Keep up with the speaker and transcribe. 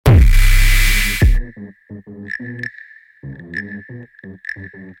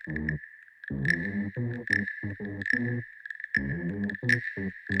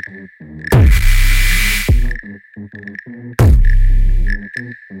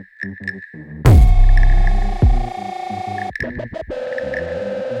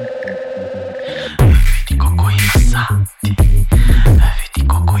Vidi Kolko ima sati, vidi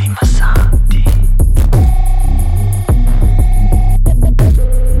Kolko ima sati.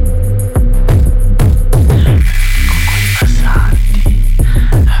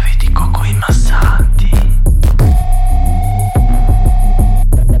 Vidi Kolko ima sati.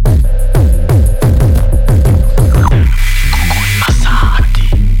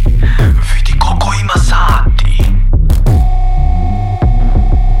 Vidi Kolko ima sati.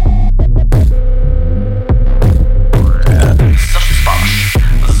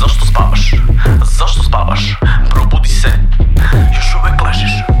 Zašto spavaš? Zašto spavaš? Probudi se. Još uvek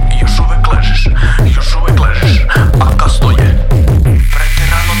ležiš. A kasno je.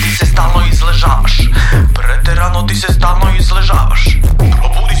 Preterano ti se stalno izležavaš.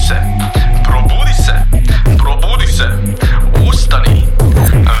 Probudi se. Ustani.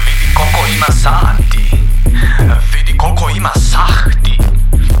 Vidi Kolko ima sati. Vidi Kolko ima Sahti.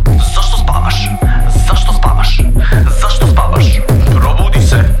 Zašto spavaš? Probudi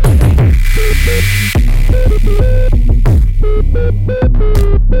se.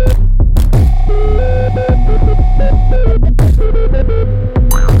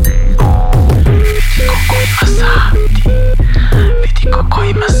 Vidi Kolko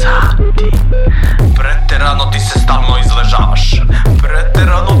ima sati. Preterano ti se stalno izležavaš.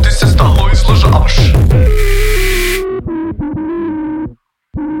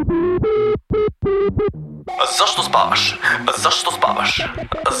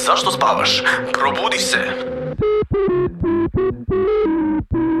 Zašto spavaš? Probudi se.